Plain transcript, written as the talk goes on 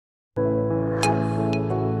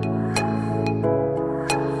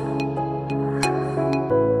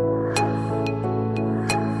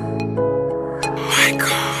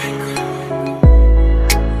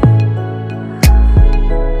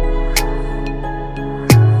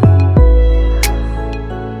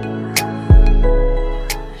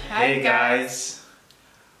guys,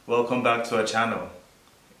 welcome back to our channel.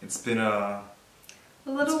 It's been a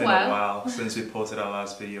while since we posted our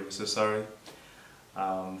last video. We're so sorry.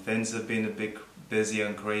 Things have been a bit busy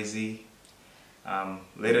and crazy.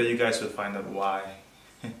 Later you guys will find out why.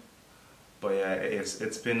 But yeah,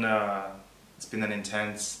 it's been an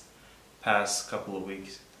intense past couple of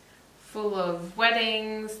weeks. Full of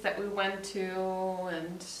weddings that we went to,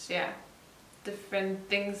 and yeah, different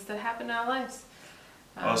things that happen in our lives.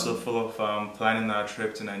 Also full of planning our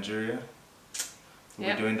trip to Nigeria.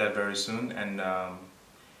 We'll be doing that very soon, and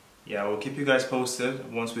yeah, we'll keep you guys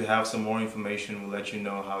posted. Once we have some more information, we'll let you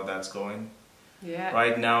know how that's going. Yeah.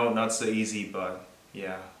 Right now, not so easy, but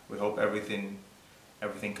yeah, we hope everything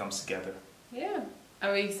comes together. Yeah,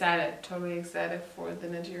 I'm excited, totally excited for the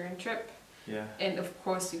Nigerian trip. Yeah. And of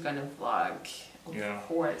course you're gonna vlog. Of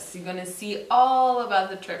course, you're gonna see all about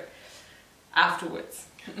the trip afterwards,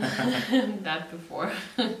 not before.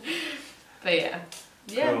 But yeah.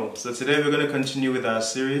 Cool. So today we're going to continue with our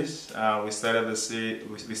series. We started a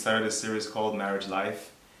series called Marriage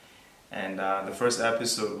Life, and the first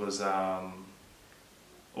episode was what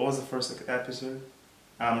was the first episode?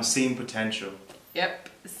 Seeing potential. Yep,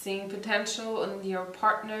 seeing potential in your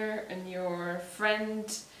partner and your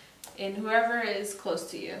friend, in whoever is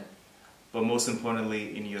close to you. But most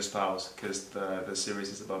importantly, in your spouse, because the series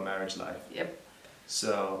is about marriage life. Yep.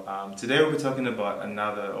 So today we'll be talking about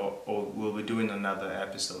another, or we'll be doing another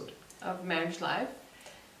episode of Marriage Life.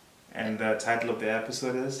 And the title of the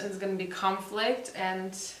episode is? It's going to be Conflict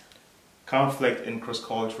and... Conflict in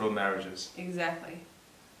Cross-Cultural Marriages. Exactly.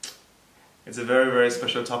 It's a very, very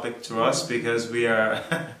special topic to us because we are...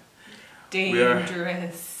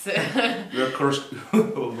 Dangerous. we are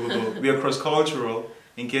cross-cultural,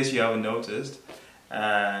 in case you haven't noticed.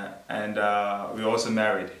 And we're also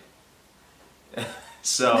married.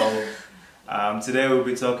 So today we'll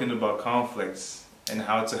be talking about conflicts and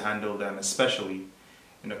how to handle them, especially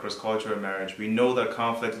in a cross-cultural marriage. We know that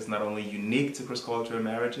conflict is not only unique to cross-cultural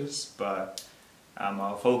marriages, but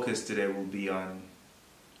our focus today will be on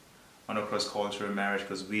a cross-cultural marriage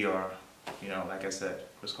because we are, like I said,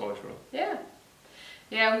 cross-cultural. Yeah.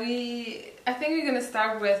 Yeah, I think we're gonna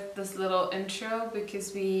start with this little intro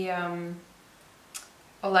because we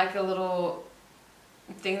like a little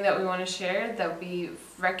thing that we want to share, that we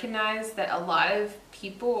recognize that a lot of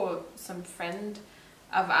people, or some friend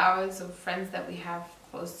of ours or friends that we have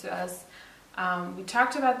close to us, we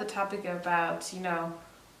talked about the topic about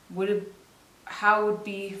how it would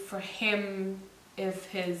be for him if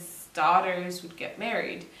his daughters would get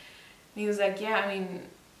married. And he was like, yeah, I mean,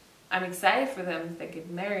 I'm excited for them if they get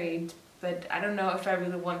married, but I don't know if I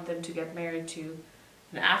really want them to get married to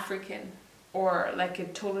an African or like a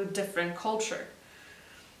totally different culture.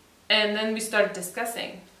 And then we started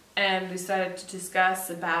discussing, and we started to discuss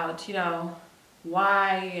about,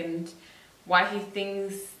 why he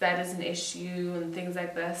thinks that is an issue and things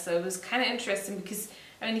like that. So it was kind of interesting because,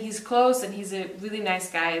 I mean, he's close and he's a really nice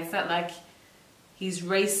guy. It's not like he's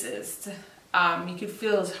racist. You could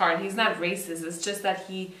feel his heart. He's not racist. It's just that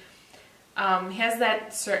he has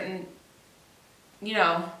that certain,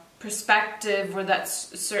 perspective, or that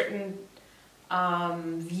certain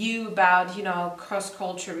view about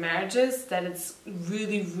cross-cultural marriages, that it's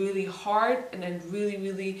really, really hard, and it really,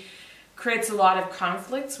 really creates a lot of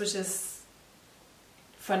conflicts, which is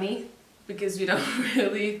funny because we don't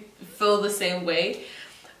really feel the same way.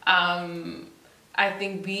 I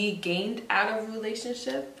think we gained out of a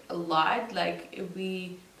relationship a lot. Like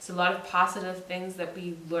it's a lot of positive things that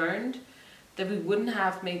we learned that we wouldn't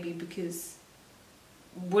have if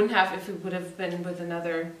we would have been with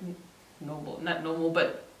another not normal,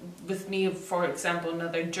 but with me, for example,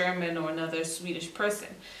 another German or another Swedish person.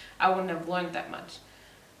 I wouldn't have learned that much.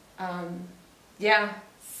 Yeah,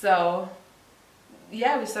 so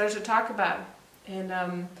yeah, we started to talk about it.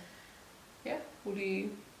 And yeah, do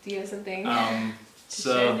you have something to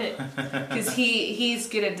share? Because he's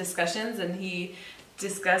good at discussions, and he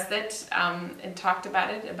discussed it and talked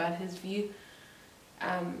about it, about his view.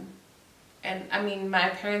 And I mean, my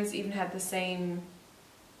parents even had the same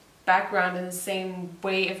background and the same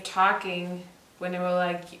way of talking when they were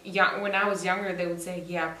like young. When I was younger, they would say,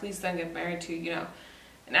 yeah, please don't get married to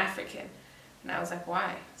an African. And I was like,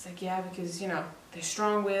 why? It's like, yeah, because they're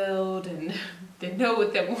strong-willed and they know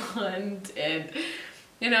what they want, and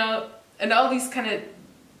and all these kind of,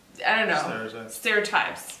 I don't know,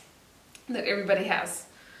 stereotypes that everybody has.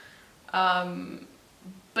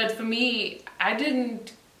 But for me, I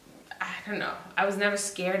don't know, I was never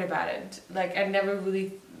scared about it. Like, I never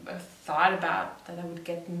really thought about that I would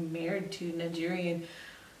get married to a Nigerian.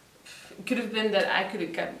 it could have been that I could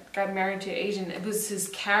have got married to an Asian. It was his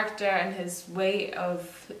character and his way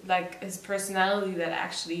of, like, his personality that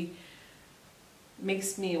actually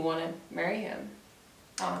makes me want to marry him.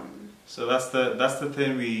 So that's the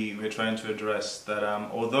thing we're trying to address, that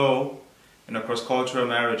although cross-cultural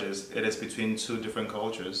marriages, it is between two different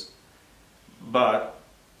cultures, but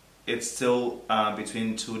it's still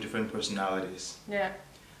between two different personalities. Yeah.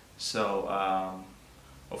 So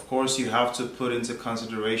of course you have to put into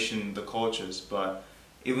consideration the cultures, but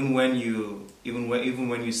even when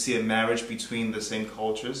you see a marriage between the same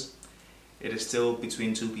cultures, it is still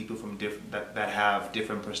between two people from that have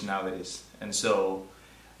different personalities. And so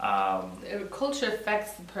the culture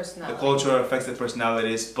affects the personality. The culture affects the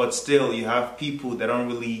personalities, but still you have people that don't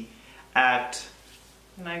really act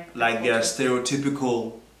like their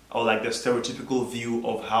stereotypical, or like their stereotypical view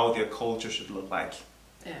of how their culture should look like.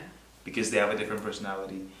 Yeah. Because they have a different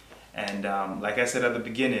personality. And like I said at the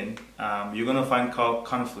beginning, you're gonna find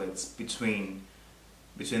conflicts between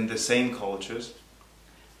the same cultures,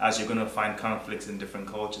 as you're gonna find conflicts in different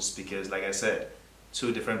cultures, because like I said,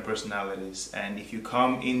 two different personalities. And if you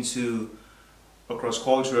come into a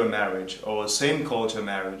cross-cultural marriage or a same-culture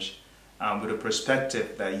marriage with a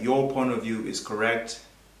perspective that your point of view is correct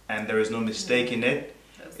and there is no mistake in it,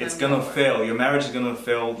 it's gonna fail. Your marriage is gonna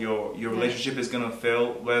fail. Your relationship is gonna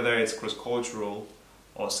fail, whether it's cross-cultural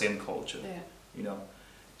or same culture. Yeah. You know.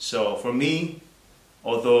 So for me,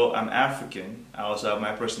 although I'm African, I also have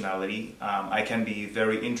my personality. I can be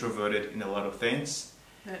very introverted in a lot of things.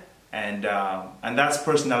 Yeah. And that's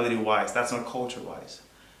personality-wise, that's not culture-wise.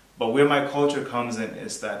 But where my culture comes in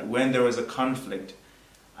is that when there is a conflict,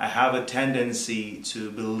 I have a tendency to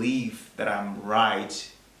believe that I'm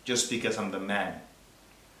right just because I'm the man.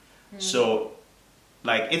 Mm. So,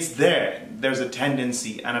 like, it's there's a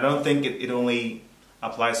tendency, and I don't think it only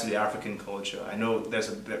applies to the African culture. I know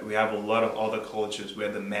we have a lot of other cultures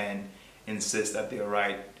where the man insists that they're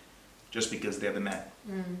right just because they're the man.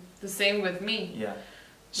 Mm. The same with me. Yeah.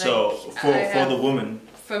 So for the woman,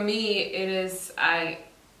 for me it is I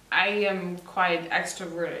am quite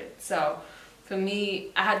extroverted. So for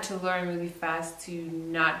me, I had to learn really fast to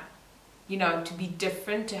not, to be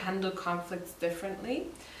different, to handle conflicts differently,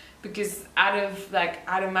 because out of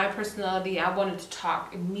my personality, I wanted to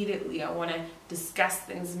talk immediately. I want to discuss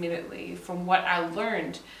things immediately from what I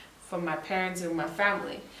learned from my parents and my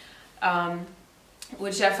family,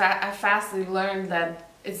 which I fastly learned that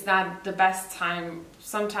it's not the best time.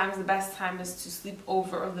 Sometimes the best time is to sleep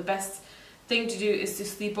over, or the best thing to do is to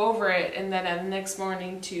sleep over it, and then the next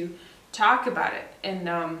morning to talk about it and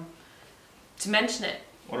to mention it.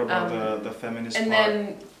 What about the feminist and part? And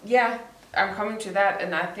then, yeah, I'm coming to that,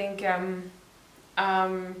 and I think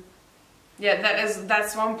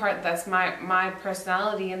that's one part. That's my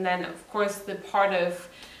personality, and then of course the part of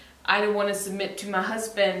I don't want to submit to my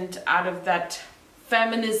husband out of that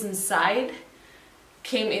feminism side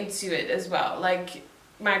came into it as well. Like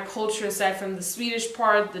my culture, aside from the Swedish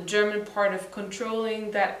part, the German part of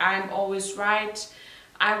controlling, that I'm always right.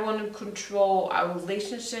 I want to control our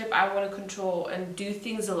relationship. I want to control and do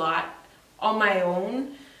things a lot on my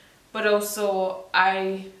own, but also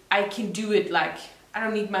I can do it. Like, I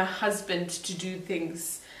don't need my husband to do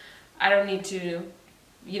things. I don't need to,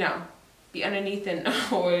 be underneath and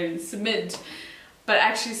or submit. But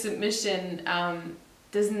actually submission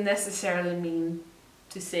doesn't necessarily mean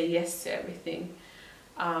to say yes to everything.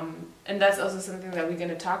 And that's also something that we're going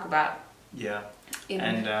to talk about. Yeah.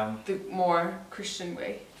 In the more Christian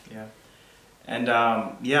way. Yeah. And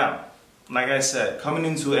like I said, coming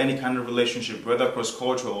into any kind of relationship, whether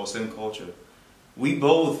cross-cultural or same culture, we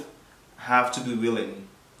both have to be willing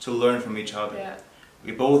to learn from each other. Yeah.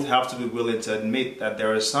 We both have to be willing to admit that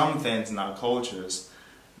there are some things in our cultures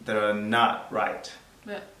that are not right.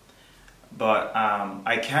 Yeah. But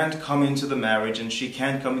I can't come into the marriage, and she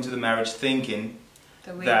can't come into the marriage thinking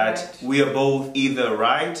that we are both either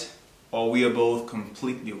right or we are both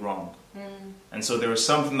completely wrong. Mm. And so there is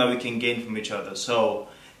something that we can gain from each other. So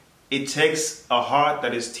it takes a heart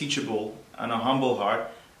that is teachable, and a humble heart,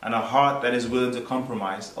 and a heart that is willing to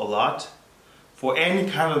compromise a lot for any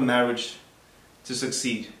kind of marriage to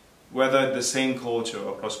succeed, whether the same culture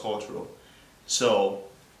or cross-cultural. So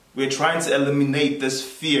we're trying to eliminate this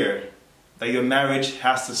fear that your marriage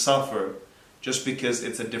has to suffer just because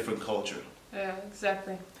it's a different culture. Yeah,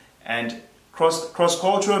 exactly. And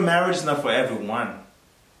cross-cultural marriage is not for everyone.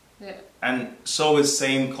 Yeah. And so is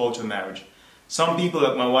same-culture marriage. Some people,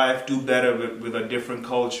 like my wife, do better with a different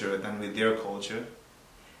culture than with their culture.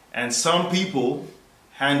 And some people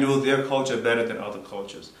handle their culture better than other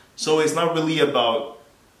cultures. So it's not really about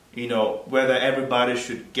you know, whether everybody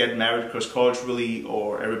should get married cross-culturally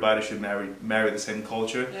or everybody should marry the same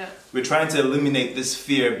culture. Yeah. We're trying to eliminate this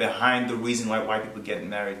fear behind the reason why people get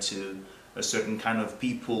married to a certain kind of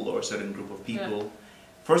people or a certain group of people. Yeah.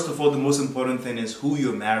 First of all, the most important thing is who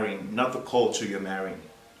you're marrying, not the culture you're marrying.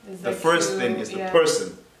 The first thing is the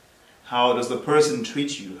person. How does the person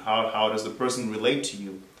treat you? How does the person relate to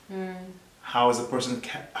you? How's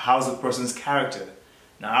the person's character?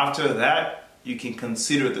 Now after that, you can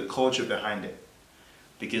consider the culture behind it.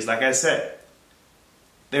 Because like I said,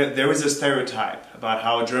 there is a stereotype about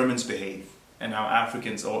how Germans behave and how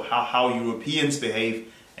Africans, or how Europeans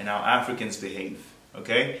behave and how Africans behave.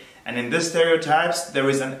 Okay? And in these stereotypes, there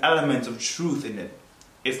is an element of truth in it.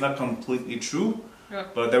 It's not completely true,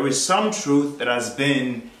 but there is some truth that has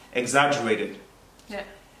been exaggerated. Yeah.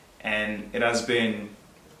 And it has been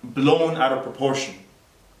blown out of proportion.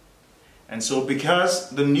 And so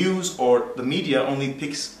because the news or the media only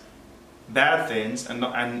picks bad things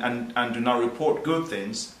and do not report good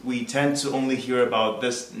things, we tend to only hear about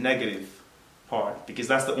this negative part, because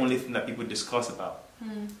that's the only thing that people discuss about.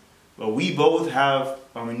 But we both have,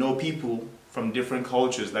 and we know people from different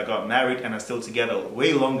cultures that got married and are still together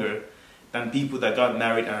way longer than people that got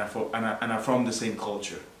married and are from the same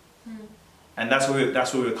culture. And that's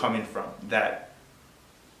where we're coming from. That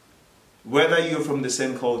whether you're from the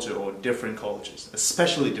same culture or different cultures,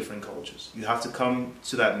 especially different cultures, you have to come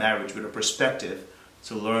to that marriage with a perspective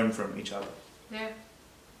to learn from each other. Yeah.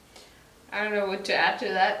 I don't know what to add to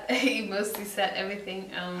that. You mostly said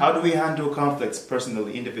everything. How do we handle conflicts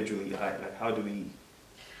personally, individually? Like how do we?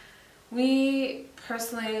 We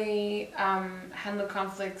personally handle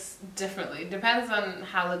conflicts differently. Depends on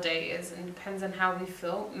how the day is and depends on how we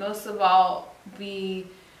feel. Most of all, we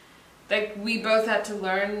both had to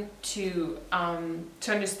learn to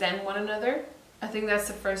understand one another. I think that's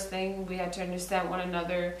the first thing. We had to understand one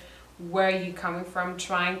another. Where are you coming from?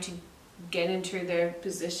 Trying to get into their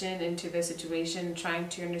position, into their situation, trying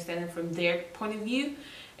to understand it from their point of view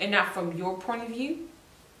and not from your point of view.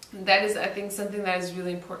 That is, I think, something that is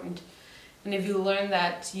really important. And if you learn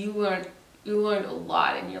that, you learn a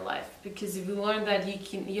lot in your life. Because if you learn that,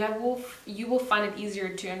 you will find it easier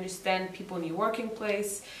to understand people in your working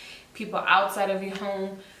place, people outside of your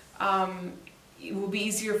home. It will be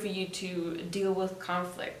easier for you to deal with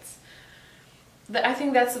conflicts. I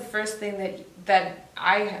think that's the first thing that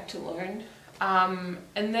I had to learn.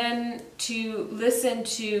 And then to listen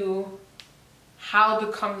to how the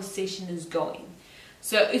conversation is going.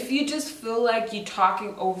 So if you just feel like you're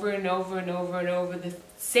talking over and over and over and over the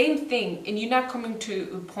same thing and you're not coming to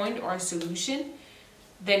a point or a solution,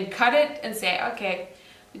 then cut it and say, okay,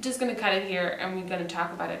 we're just going to cut it here and we're going to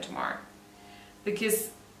talk about it tomorrow. Because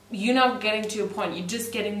you're not getting to a point. You're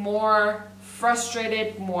just getting more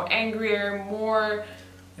frustrated, more angrier, more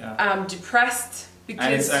depressed.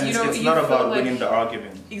 Because it's not about winning the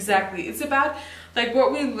argument. Exactly. It's about, like,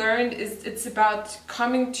 what we learned is it's about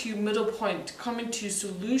coming to middle point, coming to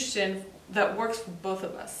solution that works for both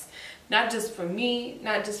of us. Not just for me,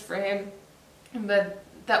 not just for him, but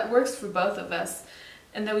that works for both of us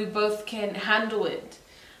and that we both can handle it.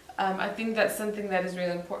 I think that's something that is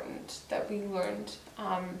really important that we learned.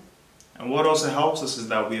 And what also helps us is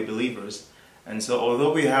that we are believers. And so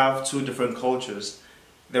although we have two different cultures,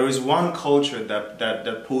 there is one culture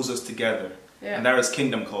that pulls us together. Yeah. And that is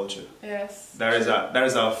kingdom culture. Yes. That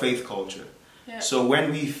is our faith culture. Yeah. So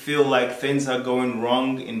when we feel like things are going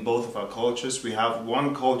wrong in both of our cultures, we have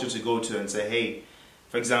one culture to go to and say, hey,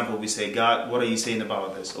 for example, we say, God, what are you saying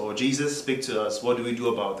about this? Or Jesus, speak to us. What do we do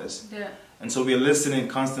about this? Yeah. And so we are listening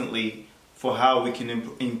constantly for how we can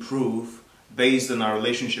improve based on our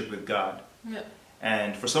relationship with God. Yeah.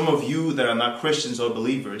 And for some of you that are not Christians or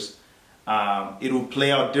believers, it will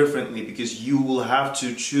play out differently because you will have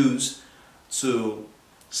to choose to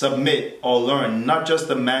submit or learn, not just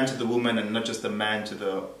the man to the woman and not just the man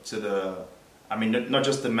not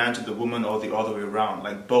just the man to the woman or the other way around.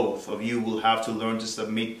 Like both of you will have to learn to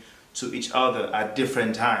submit to each other at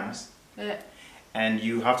different times. Yeah. And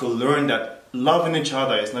you have to learn that loving each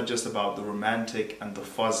other is not just about the romantic and the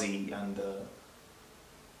fuzzy and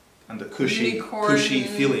the cushy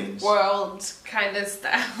feelings. World kind of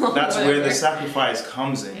style. That's where the sacrifice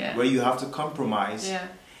comes in, yeah. where you have to compromise. Yeah.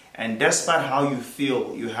 And despite how you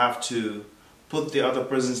feel, you have to put the other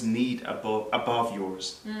person's need above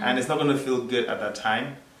yours. And it's not going to feel good at that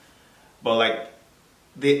time. But like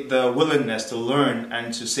the willingness to learn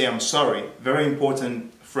and to say I'm sorry, very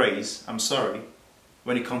important phrase, I'm sorry,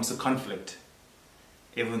 when it comes to conflict.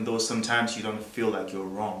 Even though sometimes you don't feel like you're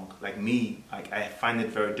wrong. Like me, I find it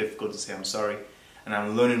very difficult to say I'm sorry. And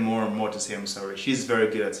I'm learning more and more to say I'm sorry. She's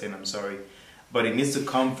very good at saying I'm sorry. but it needs to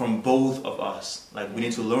come from both of us. Like, we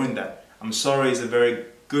need to learn that. I'm sorry is a very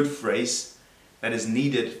good phrase that is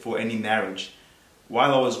needed for any marriage.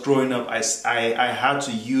 While I was growing up, I had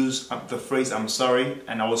to use the phrase I'm sorry,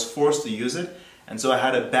 and I was forced to use it. And so I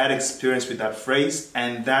had a bad experience with that phrase,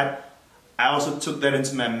 and that I also took that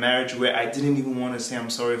into my marriage, where I didn't even want to say I'm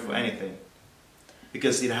sorry for anything,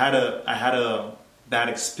 because I had a bad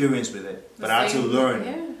experience with it. But I had to learn.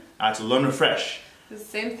 Yeah. I had to learn afresh. The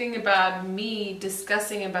same thing about me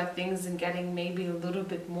discussing about things and getting maybe a little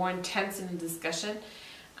bit more intense in a discussion.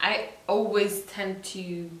 I always tend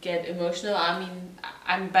to get emotional. I mean,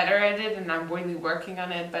 I'm better at it and I'm really working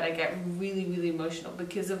on it, but I get really, really emotional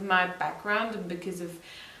because of my background and because of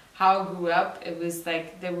how I grew up. It was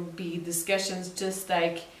like there would be discussions just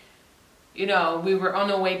like, you know, we were on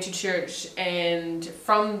our way to church, and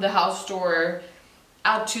from the house door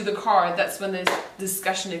out to the car, that's when this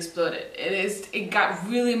discussion exploded. It got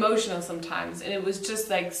really emotional sometimes, and it was just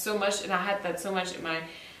like so much, and I had that so much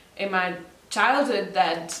in my childhood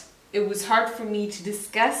that it was hard for me to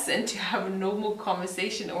discuss and to have a normal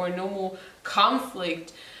conversation or a normal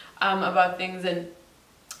conflict about things, and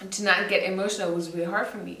to not get emotional was really hard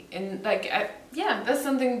for me. And like, yeah, that's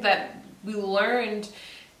something that we learned,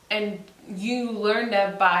 and you learn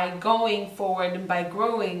that by going forward and by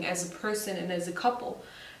growing as a person and as a couple.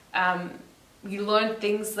 You learn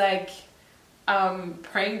things like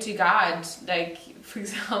praying to God. Like, for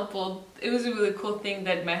example, it was a really cool thing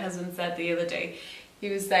that my husband said the other day. He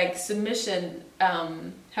was like, submission,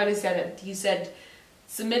 how do you say that? He said,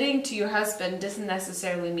 submitting to your husband doesn't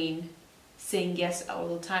necessarily mean saying yes all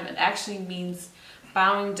the time. It actually means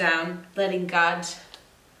bowing down, letting God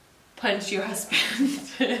punch your husband.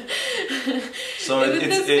 So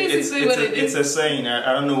it's a saying.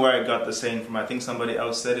 I don't know where I got the saying from. I think somebody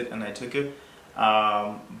else said it and I took it.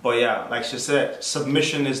 But yeah, like she said,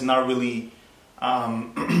 submission is not really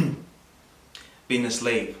being a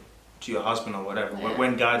slave to your husband or whatever. Yeah.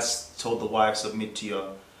 When God's told the wife submit to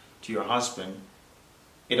your husband,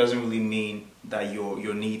 it doesn't really mean that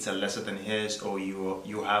your needs are lesser than his, or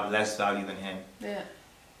you have less value than him. Yeah.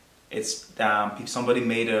 It's somebody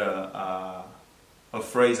made a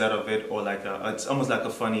phrase out of it, or like it's almost like a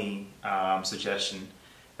funny suggestion,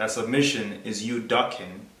 that submission is you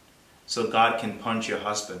ducking so God can punch your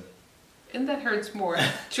husband. And that hurts more.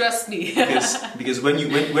 Trust me. because when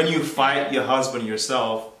you fight your husband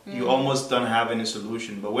yourself, you almost don't have any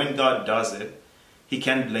solution. But when God does it, He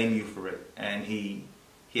can't blame you for it, and He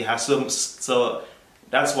has some. So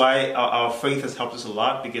that's why our faith has helped us a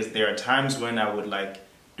lot, because there are times when I would like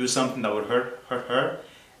do something that would hurt her,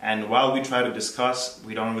 and while we try to discuss,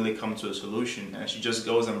 we don't really come to a solution, and she just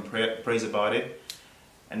goes and prays about it,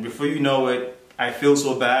 and before you know it, I feel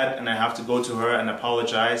so bad and I have to go to her and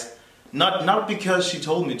apologize, not because she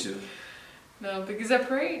told me to, no, because I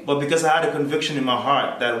prayed, but because I had a conviction in my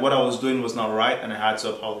heart that what I was doing was not right, and I had to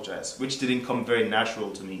apologize, which didn't come very natural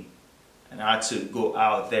to me, and I had to go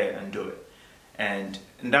out there and do it. And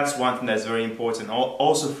that's one thing that's very important.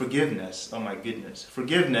 Also forgiveness. Oh my goodness.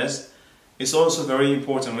 Forgiveness is also very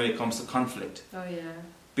important when it comes to conflict. Oh yeah.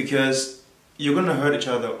 Because you're going to hurt each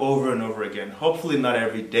other over and over again. Hopefully not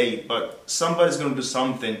every day, but somebody's going to do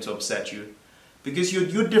something to upset you. Because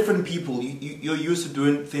you're different people. You're used to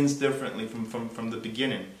doing things differently from the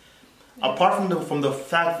beginning. Yeah. Apart from the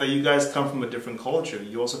fact that you guys come from a different culture,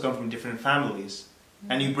 you also come from different families.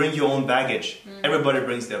 And you bring your own baggage. Everybody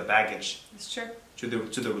brings their baggage. It's true. To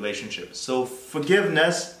the relationship. So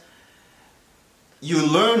forgiveness, you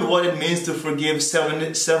learn what it means to forgive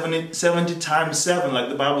 70 times 7, like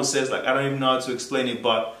the Bible says. Like, I don't even know how to explain it,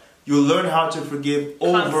 but you learn how to forgive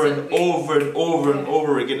over and over and over and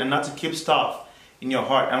over again, and not to keep stuff in your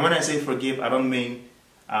heart. And when I say forgive, I don't mean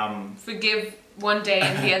forgive one day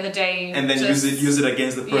and the other day and then use it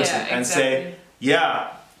against the person, and say,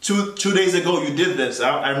 yeah, Two days ago you did this.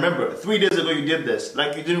 I remember 3 days ago you did this.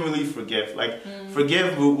 Like, you didn't really forgive. Like,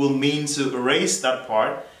 forgive will mean to erase that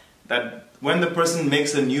part. That when the person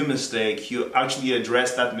makes a new mistake, you actually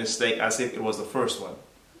address that mistake as if it was the first one.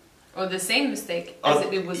 Or the same mistake as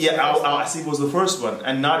if it was the first one. As if it was the first one,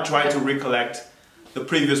 and not try to recollect the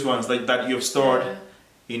previous ones that you've stored,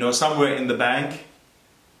 you know, somewhere in the bank,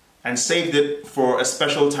 and saved it for a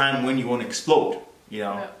special time when you won't explode. You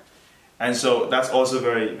know. Yeah. And so that's also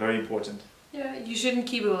very, very important. Yeah, you shouldn't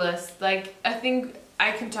keep a list. Like, I think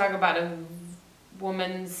I can talk about a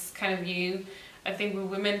woman's kind of view. I think we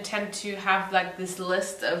women tend to have like this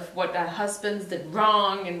list of what our husbands did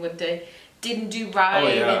wrong and what they didn't do right,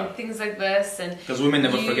 and things like this. And because women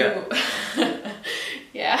never forget.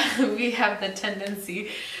 Yeah, we have the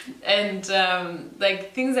tendency, and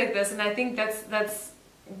like things like this. And I think that's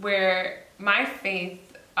where my faith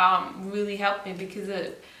really helped me, because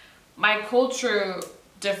my culture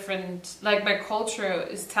my culture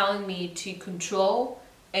is telling me to control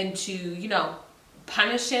and to, you know,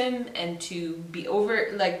 punish him and to be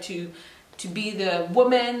to be the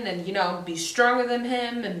woman and, you know, be stronger than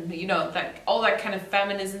him, and, you know, that all that kind of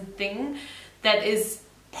feminism thing that is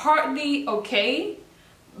partly okay,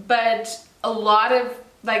 but a lot of,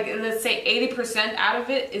 like, let's say 80% out of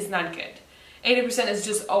it is not good. 80% is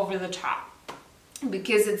just over the top,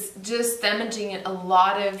 because it's just damaging a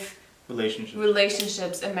lot of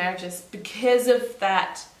relationships and marriages because of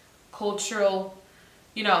that cultural,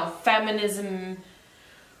 you know, feminism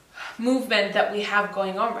movement that we have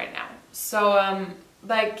going on right now. So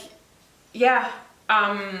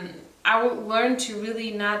I would learn to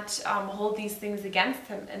really not hold these things against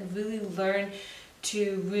him, and really learn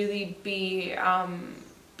to really be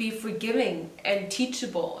forgiving and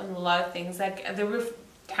teachable in a lot of things. Like, there were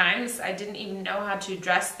times I didn't even know how to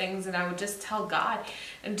address things, and I would just tell God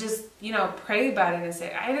and just, you know, pray about it and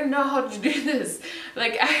say, I don't know how to do this.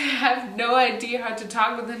 Like, I have no idea how to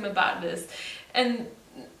talk with him about this. And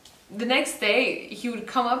the next day he would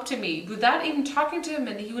come up to me without even talking to him,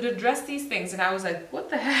 and he would address these things, and I was like, what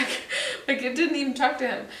the heck? Like, I didn't even talk to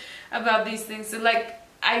him about these things. So, like,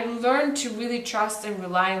 I learned to really trust and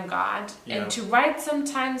rely on God, and to write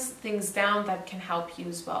sometimes things down that can help you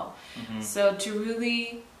as well. So to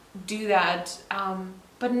really do that,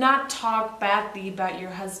 but not talk badly about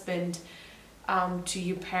your husband to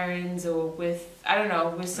your parents, or with, I don't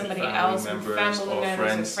know, with somebody else, with family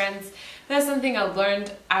members or friends. That's something I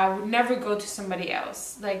learned. I would never go to somebody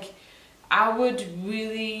else. Like, I would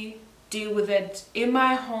really deal with it in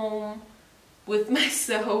my home, with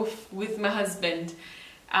myself, with my husband.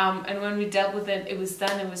 And when we dealt with it, it was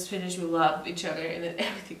done, it was finished, we love each other, and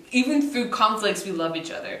everything. Even through conflicts, we love each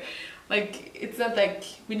other. Like, it's not like,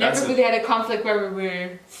 we never really had a conflict where we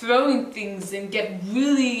were throwing things and get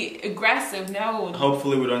really aggressive. No.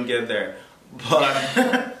 Hopefully we don't get there.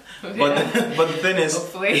 But but the thing is,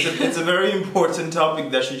 it's a very important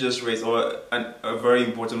topic that she just raised, or a very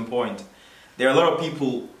important point. There are a lot of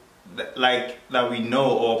people that we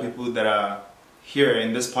know, or people that are here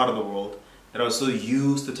in this part of the world, that are so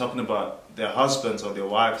used to talking about their husbands or their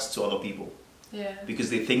wives to other people. Yeah. Because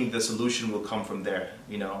they think the solution will come from there,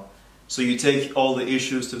 you know. So you take all the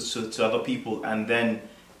issues to other people, and then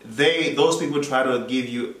those people try to give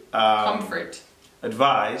you comfort,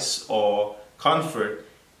 advice, or comfort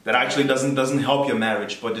that actually doesn't help your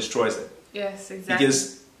marriage, but destroys it. Yes, exactly.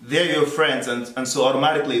 Because they're your friends, and so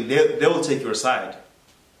automatically they will take your side.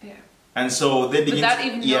 Yeah. And so they begin without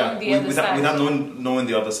even knowing the other side. Without knowing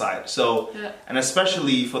the other side. So, and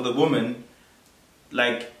especially for the woman,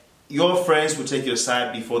 like, your friends will take your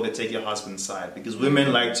side before they take your husband's side, because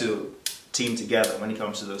women like to team together when it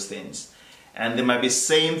comes to those things. And there might be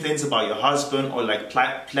saying things about your husband, or like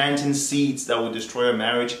planting seeds that will destroy your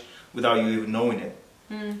marriage without you even knowing it.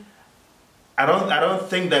 I don't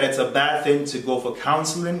think that it's a bad thing to go for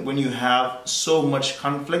counseling when you have so much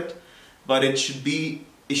conflict, but it shouldn't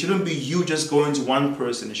be you just going to one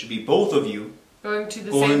person. It should be both of you going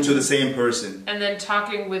to the same person, and then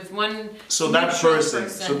talking with one. So that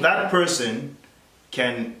person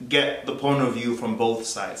can get the point of view from both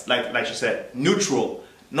sides. Like you said, neutral.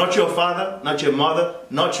 Not your father, not your mother,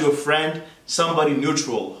 not your friend, somebody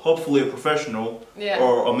neutral, hopefully a professional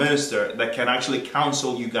or a minister that can actually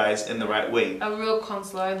counsel you guys in the right way. A real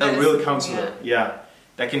counselor.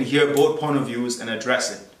 That can hear both point of views and address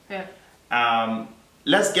it. Yeah.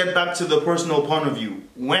 Let's get back to the personal point of view.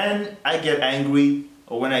 When I get angry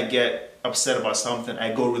or when I get upset about something,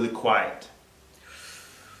 I go really quiet.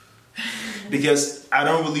 Because I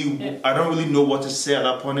don't really know what to say at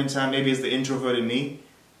that point in time. Maybe it's the introvert in me.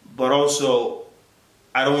 But also,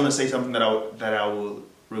 I don't want to say something that I will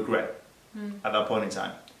regret at that point in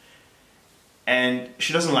time. And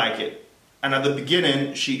she doesn't like it. And at the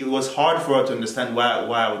beginning, it was hard for her to understand why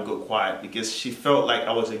I would go quiet, because she felt like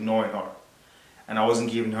I was ignoring her and I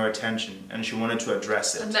wasn't giving her attention, and she wanted to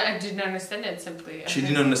address it. And I didn't understand it simply. She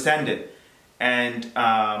didn't understand it. And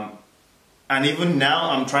even now,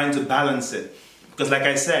 I'm trying to balance it. Because like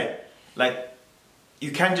I said,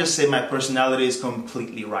 you can't just say my personality is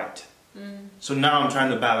completely right. So now I'm trying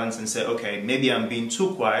to balance and say, okay, maybe I'm being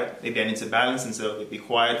too quiet. Maybe I need to balance and say, okay, be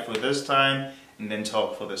quiet for this time and then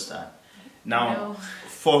talk for this time. Now,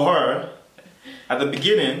 for her, at the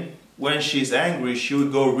beginning, when she's angry, she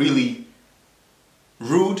would go really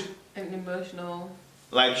rude. And emotional.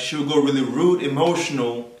 Like, she would go really rude,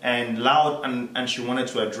 emotional, and loud, and she wanted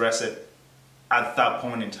to address it at that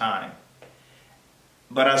point in time.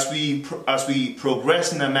 But as we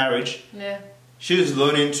progress in the marriage, she's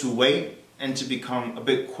learning to wait and to become a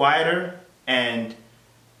bit quieter, and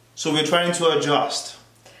so we're trying to adjust.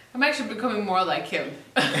 I'm actually becoming more like him.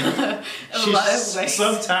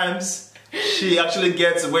 Sometimes she actually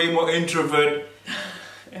gets way more introverted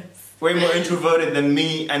than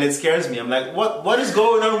me, and it scares me. I'm like, what is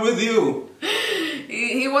going on with you?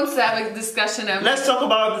 He wants to have a discussion. Let's talk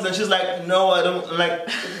about this. And she's like, no, I don't. I'm like,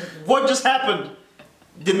 what just happened?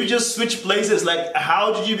 Did we just switch places? Like,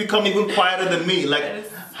 how did you become even quieter than me? Like,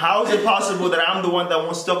 how is it possible that I'm the one that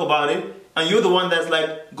wants to talk about it, and you're the one that's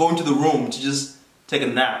like going to the room to just take a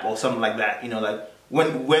nap or something like that? You know, like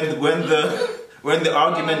when the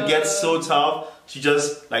argument gets so tough, she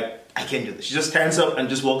just like, I can't do this. She just stands up and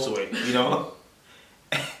just walks away. You know,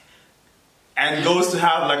 and goes to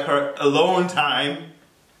have like her alone time,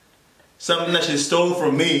 something that she stole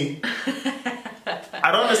from me.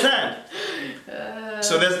 I don't understand.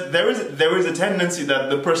 So there is a tendency that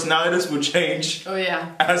the personalities will change. Oh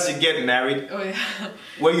yeah. As you get married. Oh yeah.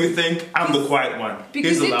 When you think I'm the quiet one.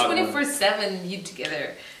 Because you're 24/7 you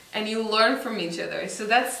together, and you learn from each other. So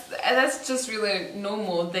that's just really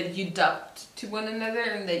normal that you adapt to one another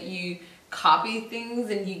and that you copy things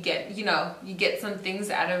and you get some things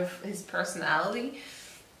out of his personality,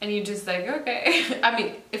 and you're just like, okay. I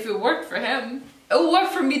mean, if it worked for him, it'll work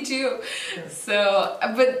for me too. Yeah. So,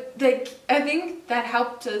 but like, I think that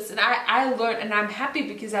helped us, and I learned, and I'm happy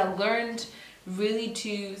because I learned really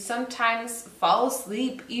to sometimes fall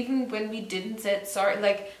asleep even when we didn't say sorry.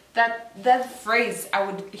 Like that phrase, I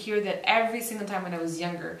would hear that every single time when I was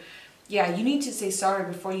younger. Yeah, you need to say sorry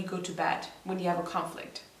before you go to bed when you have a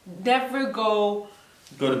conflict. Never go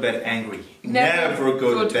to bed angry. Never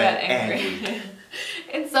go to bed angry.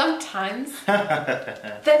 And sometimes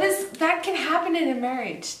that can happen in a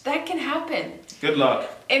marriage. That can happen. Good luck.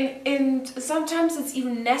 And sometimes it's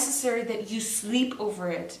even necessary that you sleep over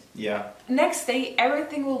it. Yeah. Next day,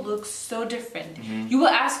 everything will look so different. Mm-hmm. You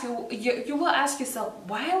will ask yourself,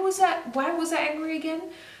 why was I angry again?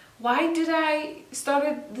 Why did I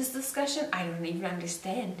started this discussion? I don't even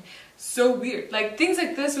understand. So weird. Like things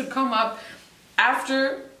like this would come up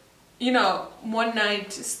after, one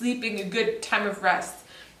night sleeping, a good time of rest.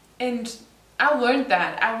 And I learned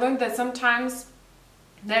that sometimes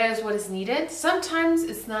that is what is needed. Sometimes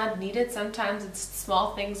it's not needed. Sometimes it's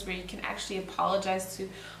small things where you can actually apologize to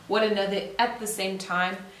one another at the same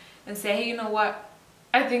time and say, hey, you know what?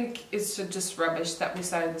 I think it's just rubbish that we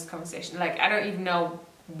started this conversation. Like, I don't even know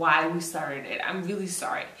why we started it. I'm really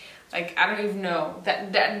sorry. Like, I don't even know.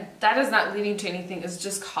 That is not leading to anything. It's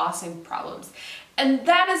just causing problems. And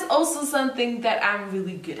that is also something that I'm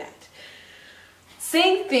really good at.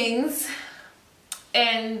 Saying things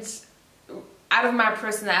and out of my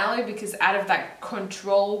personality, because out of that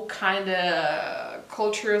control kind of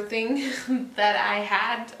cultural thing that I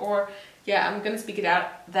had, or yeah, I'm gonna speak it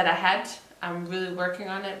out, that I had. I'm really working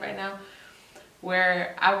on it right now,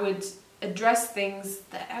 where I would address things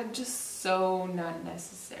that are just so not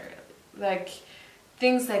necessary. Like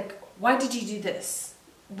things like, why did you do this?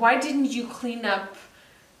 Why didn't you clean up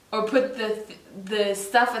or put the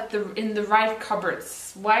stuff in the right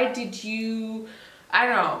cupboards? Why did you, I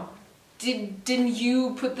don't know, didn't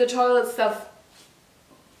you put the toilet stuff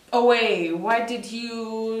away? Why did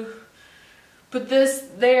you put this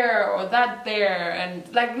there or that there? And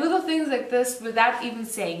like little things like this without even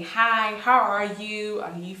saying, hi, how are you?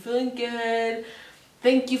 Are you feeling good?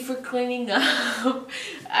 Thank you for cleaning up.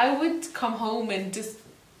 I would come home and just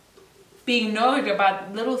be annoyed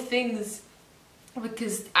about little things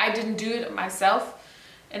because I didn't do it myself,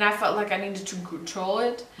 and I felt like I needed to control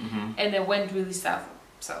it. Mm-hmm. And it went really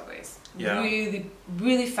sideways. Yeah. Really,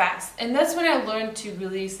 really fast. And that's when I learned to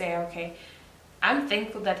really say, okay, I'm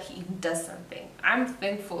thankful that he even does something. I'm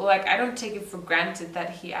thankful, like I don't take it for granted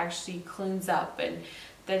that he actually cleans up and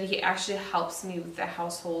that he actually helps me with the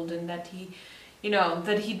household, and that he,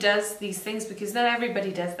 that he does these things, because not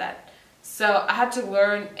everybody does that. So I had to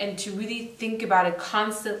learn and to really think about it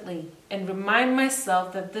constantly and remind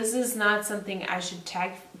myself that this is not something I should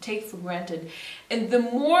take for granted. And the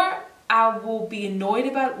more I will be annoyed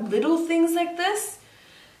about little things like this,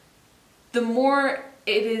 the more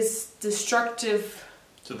it is destructive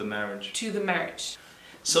to the marriage.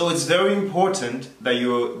 So it's very important that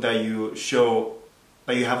you show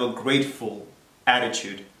that you have a grateful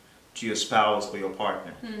attitude to your spouse or your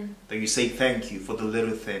partner. That you say thank you for the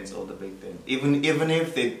little things or the big things, even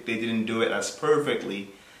if they didn't do it as perfectly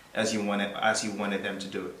as you wanted them to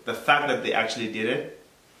do it. The fact that they actually did it,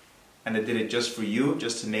 and they did it just for you,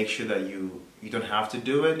 just to make sure that you don't have to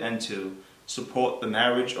do it, and to support the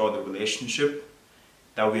marriage or the relationship,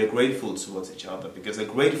 that we are grateful towards each other, because a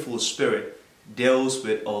grateful spirit deals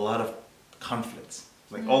with a lot of conflicts.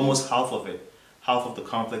 Like almost half of it, half of the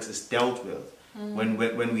conflicts is dealt with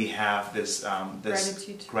when we have this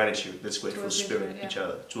gratitude, this grateful spirit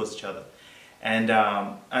towards each other.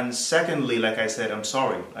 And secondly, like I said, I'm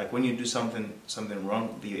sorry. Like when you do something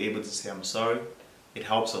wrong, that you're able to say I'm sorry, it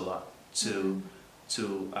helps a lot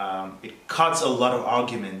it cuts a lot of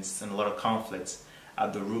arguments and a lot of conflicts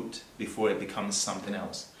at the root before it becomes something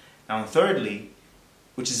else. Now, thirdly,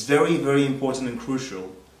 which is very, very important and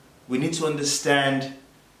crucial, we need to understand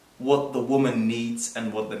what the woman needs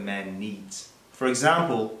and what the man needs. For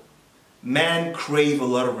example, men crave a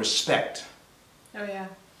lot of respect. Oh yeah.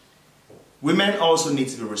 Women also need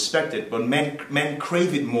to be respected, but men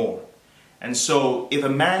crave it more. And so if a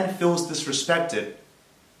man feels disrespected,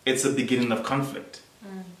 it's a beginning of conflict.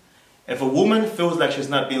 If a woman feels like she's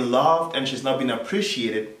not being loved and she's not being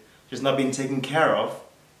appreciated, she's not being taken care of,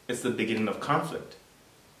 it's the beginning of conflict.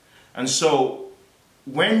 And so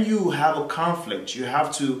when you have a conflict, you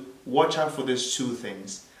have to watch out for these two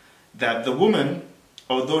things. That the woman,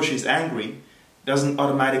 although she's angry, doesn't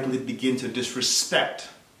automatically begin to disrespect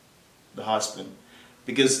the husband.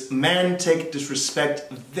 Because men take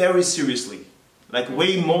disrespect very seriously. Like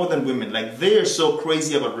way more than women. Like they are so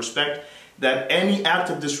crazy about respect that any act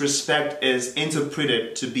of disrespect is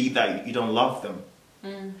interpreted to be that you don't love them.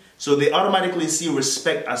 So they automatically see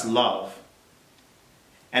respect as love.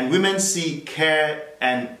 And women see care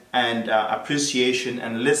and appreciation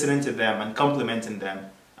and listening to them and complimenting them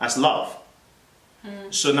as love.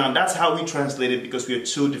 So now that's how we translate it, because we are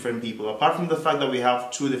two different people. Apart from the fact that we have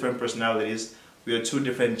two different personalities, we are two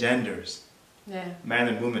different genders. Yeah. Man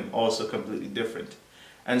and woman, also completely different.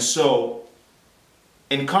 And so,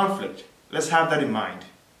 in conflict, let's have that in mind.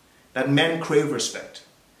 That men crave respect.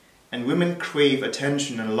 And women crave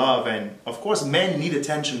attention and love. And of course, men need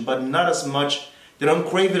attention, but not as much. They don't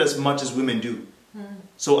crave it as much as women do.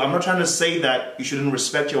 So I'm not trying to say that you shouldn't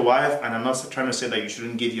respect your wife, and I'm not trying to say that you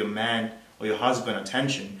shouldn't give your man or your husband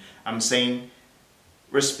attention. I'm saying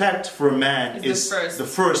respect for a man is the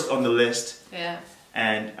first on the list. Yeah.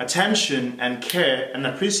 And attention and care and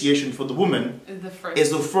appreciation for the woman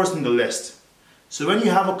is the first on the list. So when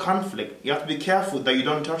you have a conflict, you have to be careful that you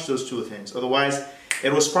don't touch those two things. Otherwise,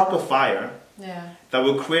 it will spark a fire that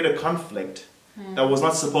will create a conflict that was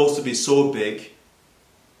not supposed to be so big.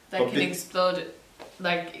 That can explode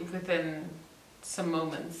like within some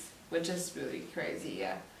moments, which is really crazy.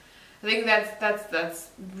 Yeah, I think that's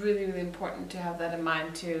really, really important to have that in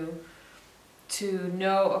mind, to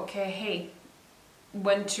know, okay, hey,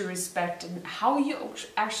 when to respect and how you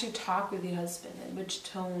actually talk with your husband and which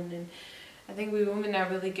tone. And I think we women are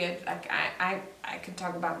really good. Like I can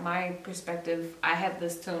talk about my perspective. I had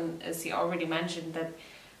this tone, as he already mentioned, that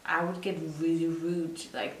I would get really rude,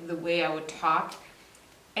 like the way I would talk.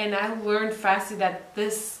 And I learned fastly that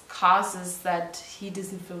this causes that he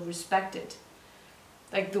doesn't feel respected.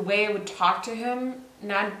 Like the way I would talk to him,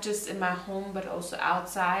 not just in my home but also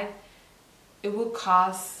outside, it will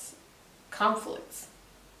cause conflicts.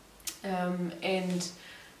 And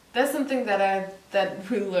that's something that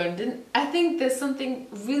we learned. And I think there's something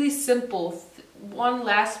really simple. One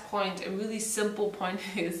last point, a really simple point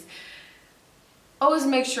is always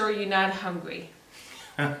make sure you're not hungry.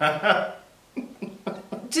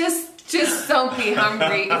 Just don't be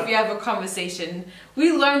hungry if you have a conversation.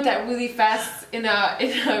 We learned that really fast in our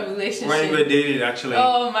relationship. When we were dating, actually.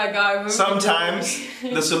 Oh my God. Sometimes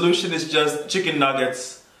the solution is just chicken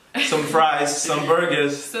nuggets, some fries, some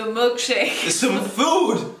burgers, some milkshake, some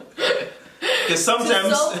food. Because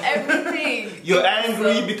sometimes everything. You're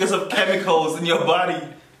angry because of chemicals in your body.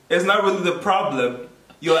 It's not really the problem.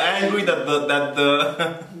 You're angry that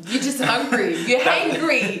the You're just hungry. You're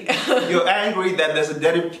hangry. You're angry that there's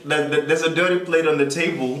a dirty plate on the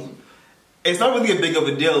table. It's not really a big of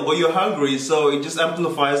a deal, but you're hungry, so it just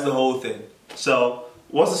amplifies the whole thing. So,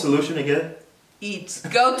 what's the solution again? Eat.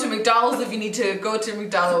 Go to McDonald's if you need to go to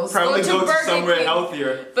McDonald's. Probably go to Burger somewhere King.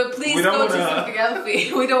 healthier. But please go to something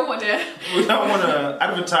healthy. We don't want to. We don't want to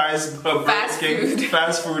advertise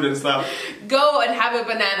fast food and stuff. Go and have a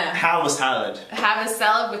banana. Have a salad. Have a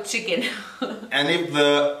salad with chicken. And if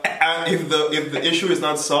the issue is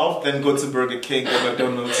not solved, then go to Burger King or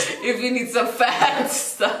McDonald's. If you need some fat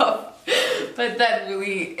stuff. But that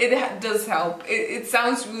really, it does help. It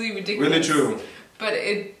sounds really ridiculous. Really true. But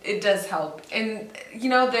it does help. And you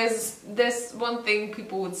know, there's one thing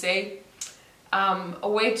people would say, a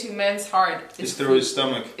way to a man's heart is through his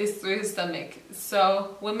stomach. Is through his stomach.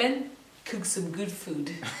 So women, cook some good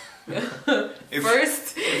food.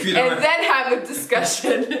 First, and then have a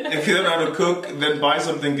discussion. If you don't know how to cook, then buy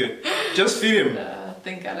something good. Just feed him.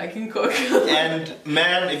 Thank God I can cook. And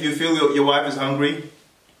man, if you feel your wife is hungry,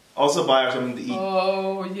 Also buy her something to eat.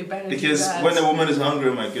 Oh, you better because do that. when a woman is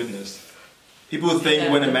hungry, my goodness, people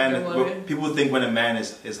think when a man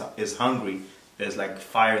is hungry, there's like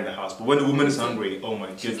fire in the house. But when a woman is hungry, oh my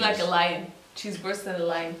goodness, she's like a lion. She's worse than a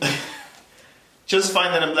lion. Just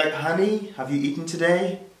find that I'm like, honey, have you eaten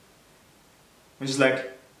today? And she's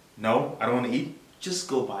like, no, I don't want to eat. Just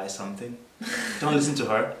go buy something. Don't listen to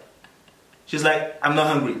her. She's like, I'm not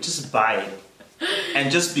hungry. Just buy it.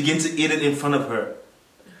 And just begin to eat it in front of her.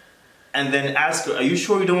 And then ask her, are you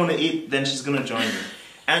sure you don't want to eat? Then she's going to join you.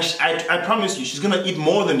 And I promise you, she's going to eat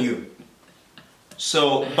more than you.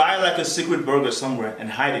 So buy like a secret burger somewhere and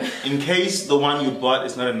hide it. In case the one you bought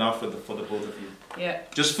is not enough for the both of you. Yeah.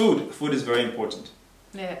 Just food. Food is very important.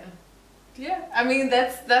 Yeah. Yeah. I mean,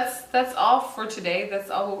 that's all for today. That's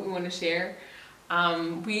all what we want to share.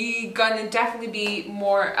 We gonna definitely be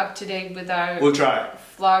more up to date with our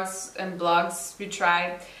vlogs and blogs. We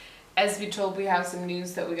try. As we told, we have some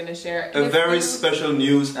news that we're gonna share. A very special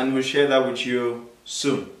news, and we'll share that with you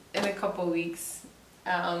soon. In a couple of weeks.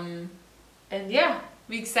 And yeah,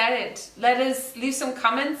 we're excited. Let us leave some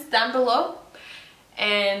comments down below,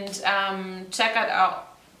 and check out our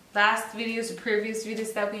last videos or previous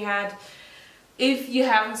videos that we had. If you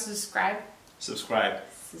haven't subscribed, subscribe.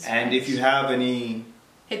 And if you have any,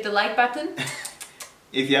 hit the like button.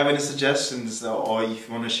 If you have any suggestions, or if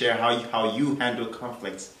you want to share how you handle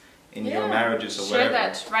conflicts in your marriages or whatever,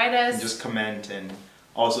 share that. Write us. Just comment and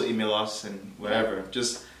also email us and whatever.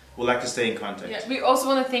 Just we'd like to stay in contact. Yeah. We also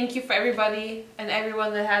want to thank you for everybody and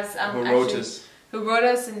everyone that has who wrote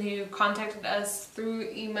us and who contacted us through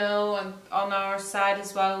email and on our site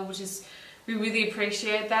as well, which is. We really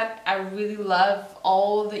appreciate that. I really love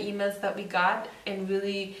all the emails that we got, and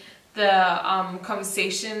really the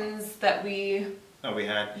conversations that we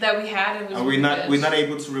had. And we're not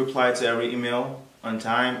able to reply to every email on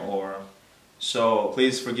time, so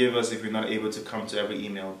please forgive us if we're not able to come to every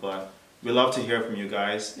email. But we love to hear from you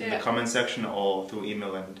guys in the comment section or through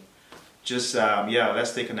email, and just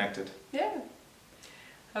let's stay connected. Yeah.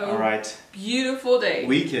 All right. Beautiful day.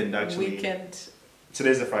 Weekend actually. Weekend.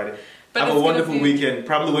 Today's a Friday. But have a wonderful weekend.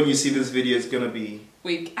 Probably when you see this video, it's gonna be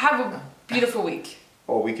week. Have a beautiful week.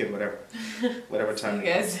 Or weekend, whatever. Whatever time. See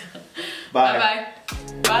you guys. Bye. Bye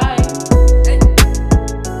bye.